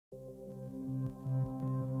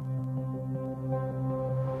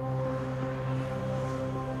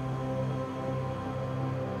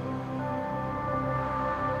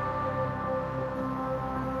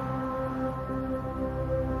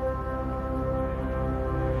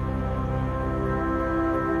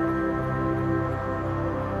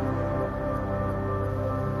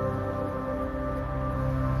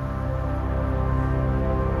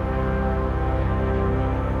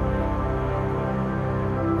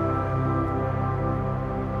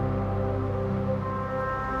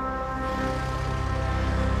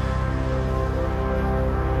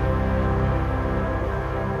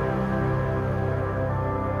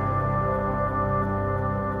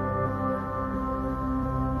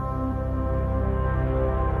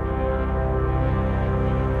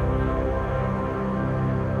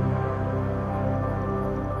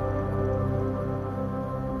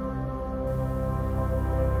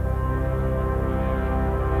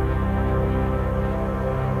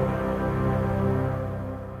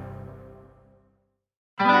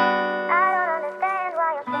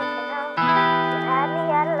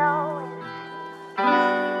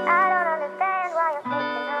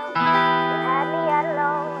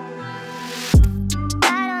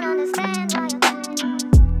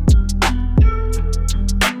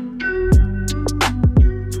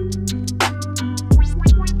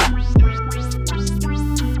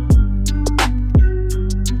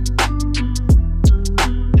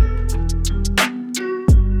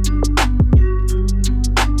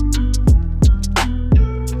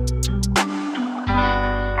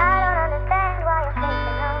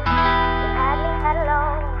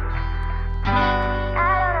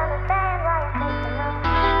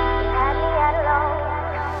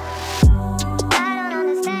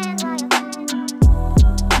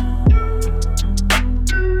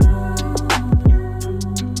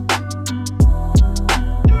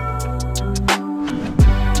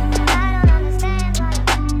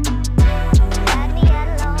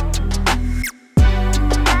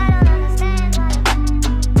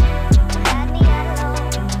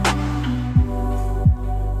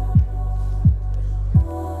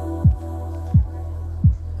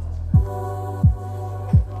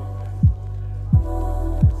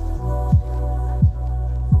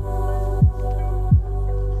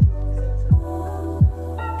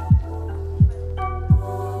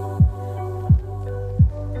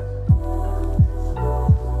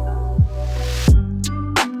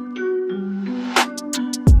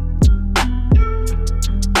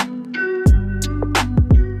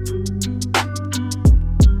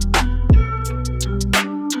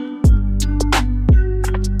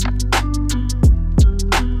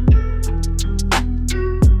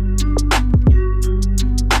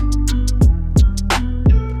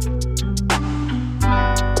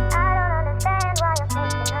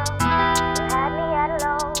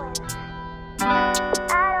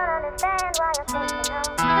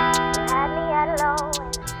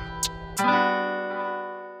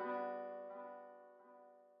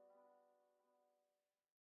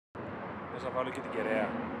Θα βάλω και την κεραία.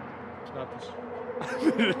 Κάτος.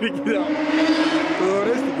 Το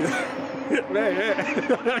ωραίστηκε. Ναι,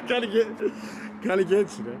 κάνει και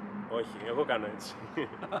έτσι, ναι. Όχι, εγώ κάνω έτσι.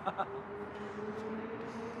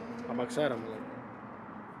 Αμαξάρα μου λέει.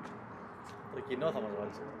 Το κοινό θα μας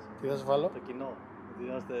βάλεις. Τι θα σου βάλω? Το κοινό.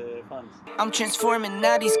 Είμαστε fans. I'm transforming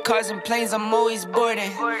now these cars and planes I'm always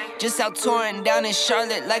boarding. Just out touring down in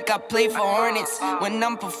Charlotte like I play for Hornets. When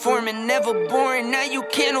I'm performing, never boring, now you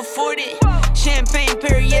can't afford it. Champagne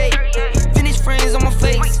Perrier, Finnish friends on my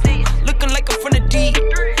face. Looking like I'm from the deep.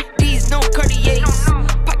 These no Cartiers.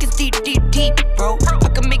 Pockets deep, deep, deep, bro. I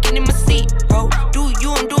can make it in my seat, bro. Do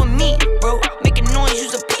you, I'm doing me, bro. Making noise,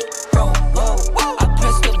 use a beat, bro. Whoa, I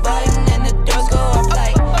press the button and the doors go off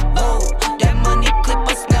like, whoa. That money clip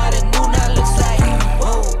us now, the new now looks like,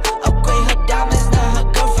 whoa. Upgrade her diamonds, now her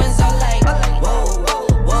girlfriends are like, whoa, whoa,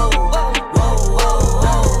 whoa,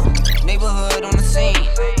 whoa. Neighborhood on the scene,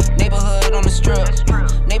 neighborhood on the strip.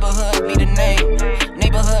 Neighborhood be the name,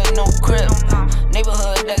 neighborhood no crib.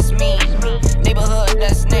 Neighborhood that's me, neighborhood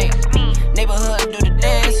that's Nate. Neighborhood do the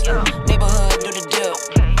dance, neighborhood do the deal.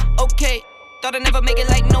 Okay, thought I'd never make it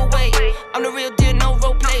like no way. I'm the real deal, no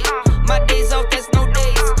role play. My days off, that's no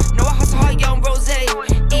days. No, I hustle hard, young rose.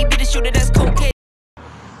 E be the shooter, that's cocaine.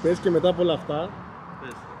 Πες και μετά από όλα αυτά.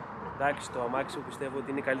 Εντάξει, το αμάξι που πιστεύω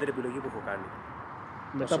ότι είναι η καλύτερη επιλογή που έχω κάνει.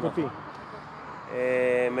 Μετά από τι?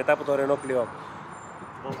 Μετά από το Renault Clio.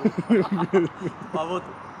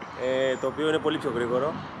 Το οποίο είναι πολύ πιο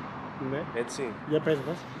γρήγορο. Ναι. Έτσι. Για πες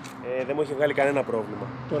μας. Δεν μου έχει βγάλει κανένα πρόβλημα.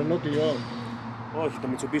 Το Renault Clio. Όχι, το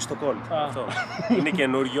Mitsubishi το Colt. Αυτό. Είναι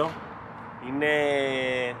καινούριο.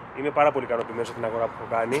 Είμαι πάρα πολύ ικανοποιημένος από την αγορά που έχω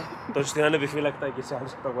κάνει. Το συστήνω ανεπιφύλακτα και σε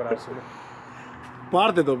άλλους που το αγοράσουν.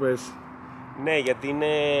 Πάρτε το πες. Ναι, γιατί είναι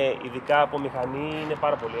ειδικά από μηχανή, είναι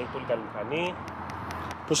πάρα πολύ. Έχει πολύ καλή μηχανή.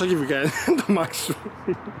 Πόσα κυβικά είναι το μάξι σου?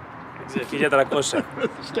 1300.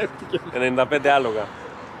 Σκέφτηκε. 95 άλογα.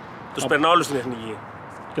 Τους περνάω όλους στην εθνική.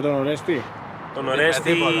 Και τον Ορέστη? Τον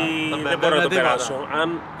Ορέστη δεν μπορώ να το περάσω.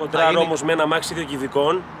 Αν κοντράρω όμως με ένα μάξι 2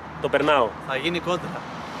 κυβικών, το περνάω. Θα γίνει κόντρα.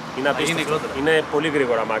 Είναι απίστευτο. Είναι πολύ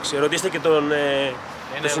γρήγορα μάξι. Ρωτήστε και τον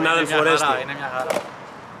συνάδελφο Ορέστη. Είναι μια χαρά.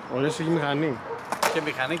 Ο Ορέστης έχει μηχανή. Και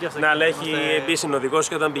μηχανή και αυτό. Ναι, αλλά έχει επίσημο οδηγός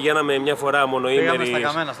και όταν πηγαίναμε μια φορά μονοήμερη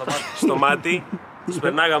στο μάτι, τους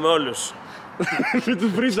περνάγαμε όλους.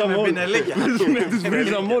 Τους βρίζαμε όλους. Τους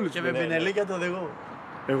βρίζαμε όλους. Και με πινελίκια το οδηγό.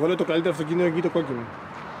 Εγώ λέω το καλύτερο αυτοκίνητο εκεί το κόκκινο.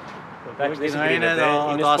 Είναι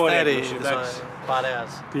το αστέρι της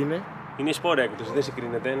παρέας. Τι είναι? Είναι η σπόρια έκπτωση, δεν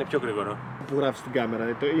συγκρίνεται, είναι πιο γρήγορο. Που γράφει στην κάμερα.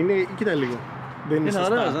 Είναι, κοίτα λίγο. Δεν είναι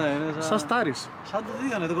σαν στάρις. Σαν το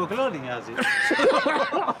δίγανε, το κοκλόνι μοιάζει.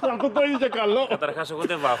 Αυτό το είναι και καλό. Καταρχάς εγώ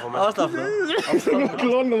δεν βάφομαι. Άστα αυτό. Αυτό το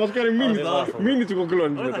κοκλόνι να μας κάνει μήνυ του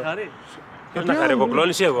κοκλόνι. Όχι να χαρεί. Ποιος να χαρεί, ο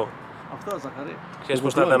κοκλώνης ή εγώ? Αυτό θα χαρεί. Ξέρεις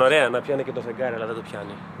πως θα ήταν ωραία να πιάνει και το φεγγάρι, αλλά δεν το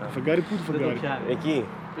πιάνει. Το φεγγάρι πού το φεγγάρι? Εκεί,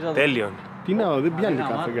 τέλειον. Τι να, δεν πιάνει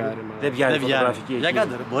κάθε φεγγάρι. Δεν πιάνει φωτογραφική εκεί. Για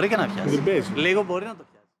κάντε ρε, μπορεί και να πιάσει. Δεν παίζει. Λίγο μπορεί να το πιάσει.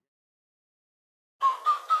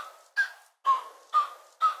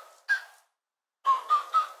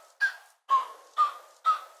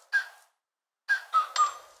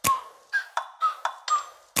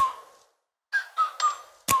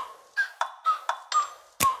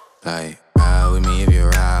 Like, ride with me if you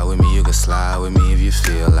ride with me, you can slide with me if you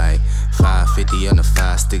feel like 550 on the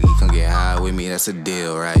 5 sticky, come get high with me, that's a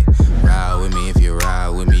deal, right? Ride with me if you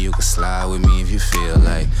ride with me, you can slide with me if you feel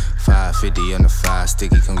like 550 on the 5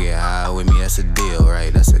 sticky, come get high with me, that's a deal,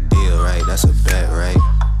 right? That's a deal, right? That's a bet, right?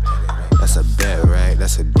 That's a bet, right?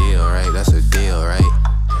 That's a deal, right? That's a deal, right?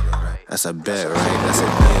 That's a bet, right? That's a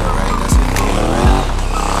deal, right? That's a deal, right?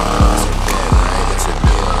 That's a bet, right? That's a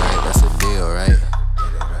deal, right? That's a deal, right?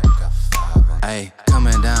 Ay,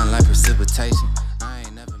 coming down like precipitation. I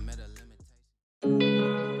ain't never met a limitation.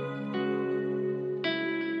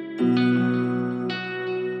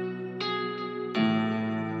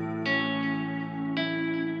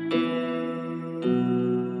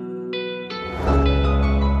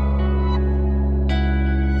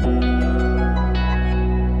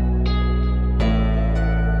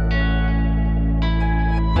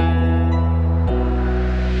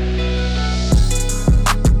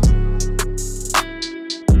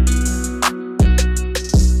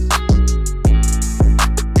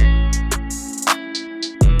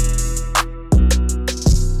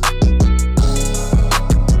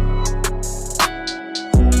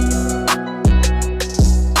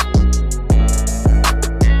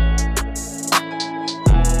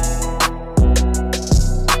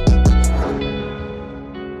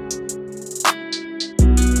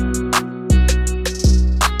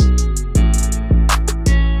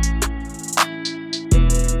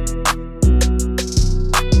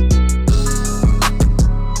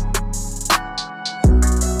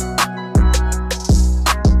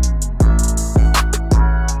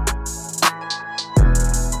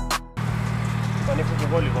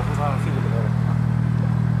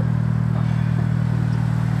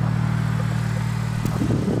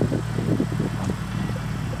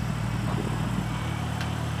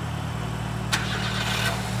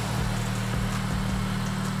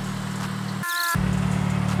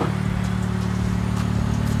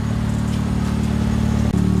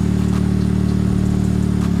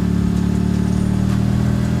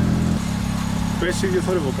 εσύ ίδιο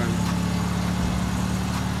θόρυβο κάνει.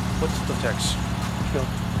 Πότε θα το φτιάξεις? Ποιο?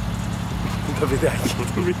 Το βιντεάκι.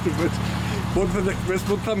 Πότε θα τα εκπέσεις,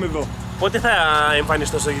 πότε θα είμαι εδώ? Πότε θα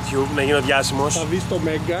εμφανιστώ στο YouTube, να γίνω διάσημος? Θα δεις το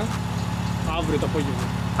Μέγκα αύριο το απόγευμα.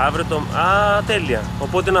 Αύριο το... Α, τέλεια.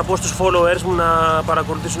 Οπότε να πω στους followers μου να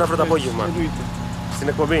παρακολουθήσουν αύριο το απόγευμα. Εννοείται. Στην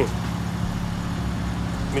εκπομπή.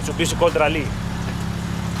 Μητσουμπίσι κόντρα Λί.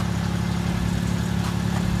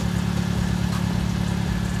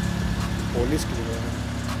 Πολύ σκληρό.